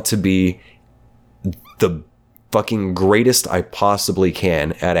want to be the fucking greatest I possibly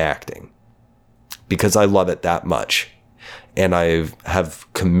can at acting because I love it that much. And I have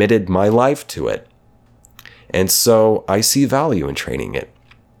committed my life to it. And so I see value in training it.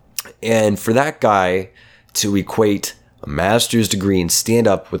 And for that guy to equate a master's degree in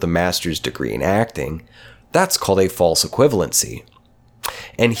stand-up with a master's degree in acting, that's called a false equivalency.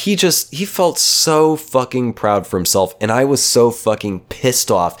 And he felt so fucking proud for himself. And I was so fucking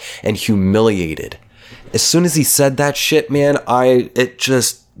pissed off and humiliated. As soon as he said that shit, man, it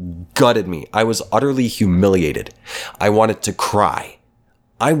just gutted me. I was utterly humiliated. I wanted to cry.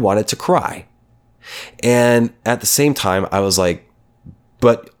 And at the same time, I was like,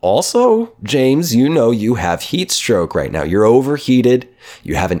 but also, James, you know you have heat stroke right now. You're overheated.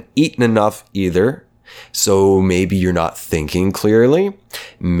 You haven't eaten enough either. So maybe you're not thinking clearly.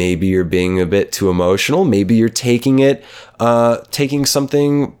 Maybe you're being a bit too emotional. Maybe you're taking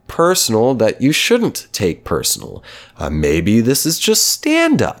something personal that you shouldn't take personal. Maybe this is just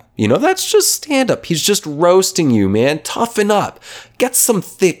stand-up. That's just stand-up. He's just roasting you, man. Toughen up. Get some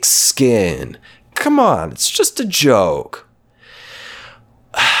thick skin. Come on, it's just a joke.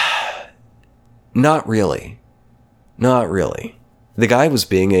 Not really. The guy was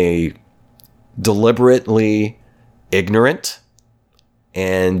being a deliberately ignorant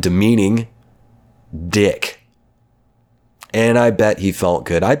and demeaning dick. And I bet he felt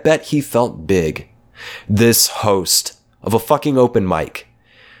good. I bet he felt big. This host of a fucking open mic.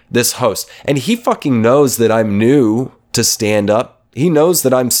 And he fucking knows that I'm new to stand up. He knows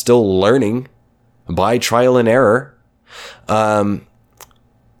that I'm still learning by trial and error. And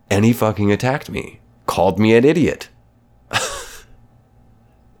he fucking attacked me. Called me an idiot.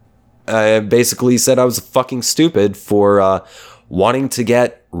 Basically said I was fucking stupid for wanting to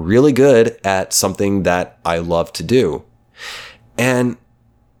get really good at something that I love to do. And,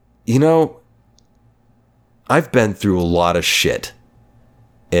 I've been through a lot of shit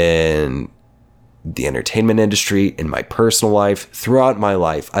in the entertainment industry, in my personal life, throughout my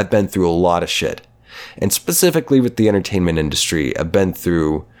life. I've been through a lot of shit. And specifically with the entertainment industry,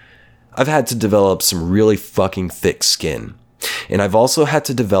 I've had to develop some really fucking thick skin. And I've also had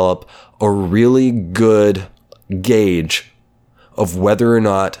to develop a really good gauge of whether or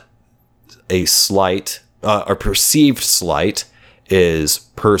not a slight, a perceived slight, is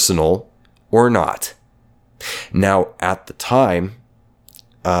personal or not. Now, at the time,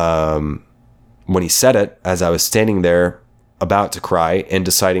 when he said it, as I was standing there about to cry and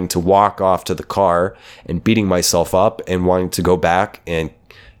deciding to walk off to the car and beating myself up and wanting to go back and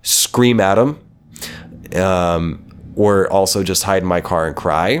scream at him, or also just hide in my car and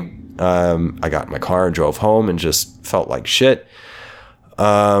cry. I got in my car and drove home and just felt like shit.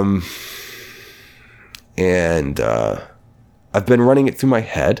 And I've been running it through my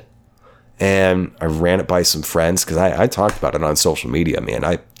head, and I ran it by some friends because I talked about it on social media, man.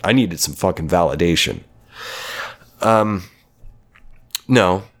 I needed some fucking validation.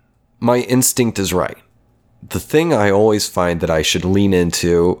 No, my instinct is right. The thing I always find that I should lean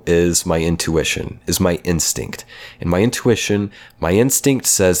into is my intuition, is my instinct. And my instinct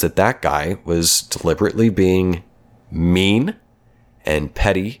says that guy was deliberately being mean and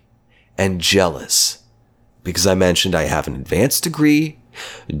petty and jealous. Because I mentioned I have an advanced degree,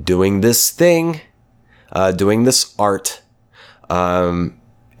 doing this thing, doing this art, and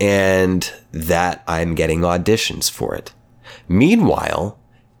that I'm getting auditions for it. Meanwhile,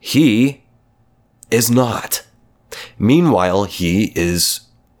 he is not. Meanwhile, he is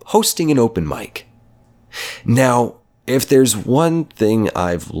hosting an open mic. Now, if there's one thing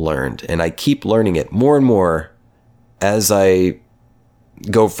I've learned, and I keep learning it more and more as I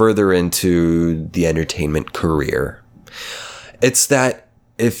go further into the entertainment career, it's that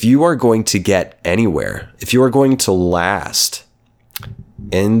if you are going to get anywhere, if you are going to last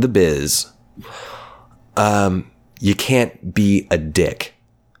in the biz, you can't be a dick.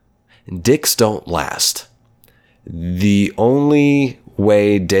 Dicks don't last. The only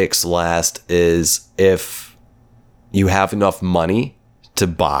way dicks last is if you have enough money to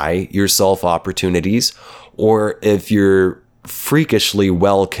buy yourself opportunities, or if you're freakishly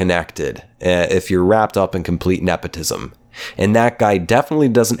well connected, if you're wrapped up in complete nepotism. And that guy definitely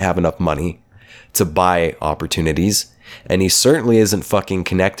doesn't have enough money to buy opportunities. And he certainly isn't fucking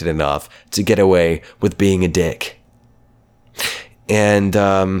connected enough to get away with being a dick. And,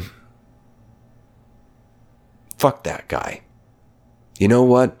 fuck that guy. You know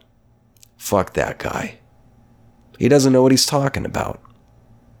what? Fuck that guy. He doesn't know what he's talking about.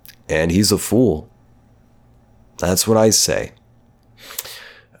 And he's a fool. That's what I say.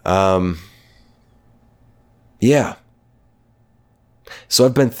 Yeah. So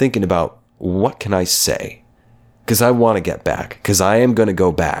I've been thinking about what can I say? Because I want to get back. Because I am going to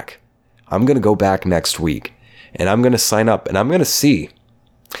go back. I'm going to go back next week. And I'm going to sign up. And I'm going to see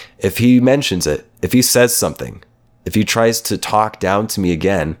if he mentions it. If he says something. If he tries to talk down to me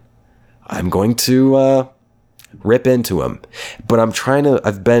again. I'm going to rip into him. But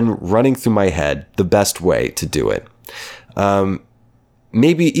I've been running through my head the best way to do it.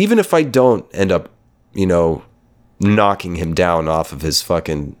 Maybe even if I don't end up, knocking him down off of his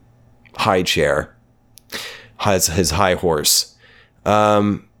fucking high chair, his high horse.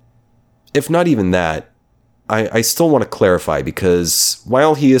 If not even that, I still want to clarify, because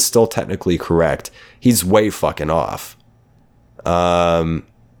while he is still technically correct, he's way fucking off.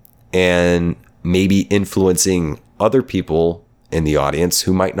 And maybe influencing other people in the audience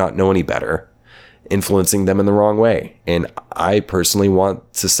who might not know any better, influencing them in the wrong way. And I personally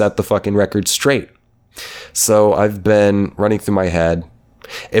want to set the fucking record straight. So I've been running through my head,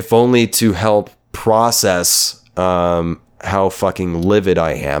 if only to help process how fucking livid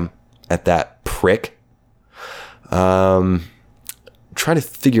I am at that prick. Trying to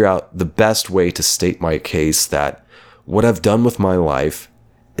figure out the best way to state my case that what I've done with my life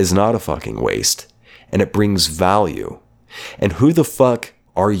is not a fucking waste, and it brings value. And who the fuck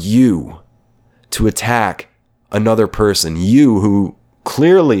are you to attack another person? You who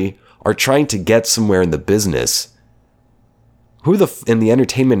clearly are trying to get somewhere in the business. In the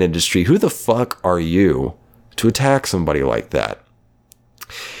entertainment industry, who the fuck are you to attack somebody like that?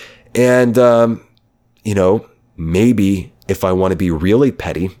 And, maybe if I want to be really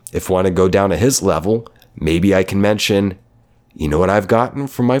petty, if I want to go down to his level, maybe I can mention, you know what I've gotten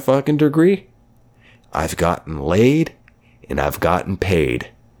from my fucking degree? I've gotten laid and I've gotten paid.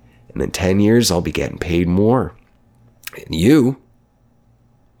 And in 10 years, I'll be getting paid more. And you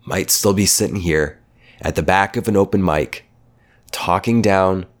might still be sitting here at the back of an open mic, talking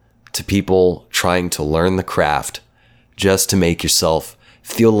down to people trying to learn the craft just to make yourself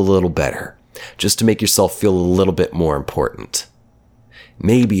feel a little better, just to make yourself feel a little bit more important.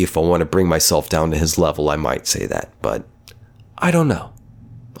 Maybe if I want to bring myself down to his level, I might say that, but I don't know.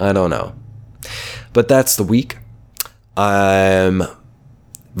 But that's the week. I'm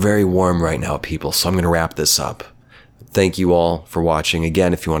very warm right now, people, so I'm going to wrap this up. Thank you all for watching.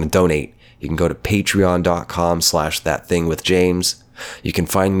 Again, if you want to donate, you can go to patreon.com/thatthingwithjames. You can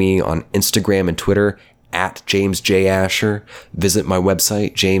find me on Instagram and Twitter at James J. Asher. Visit my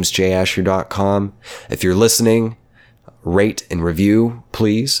website, jamesjasher.com. If you're listening, rate and review,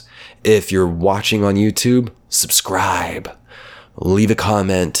 please. If you're watching on YouTube, subscribe. Leave a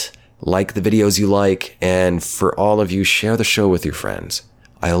comment. Like the videos you like. And for all of you, share the show with your friends.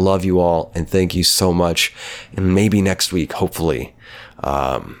 I love you all, and thank you so much. And maybe next week, hopefully,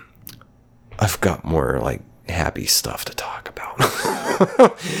 I've got more happy stuff to talk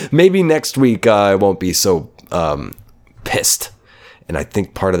about. Maybe next week I won't be so pissed. And I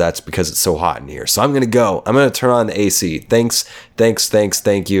think part of that's because it's so hot in here. So I'm going to go. I'm going to turn on the AC. Thanks.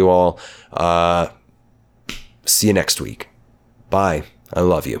 Thank you all. See you next week. Bye. I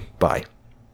love you. Bye.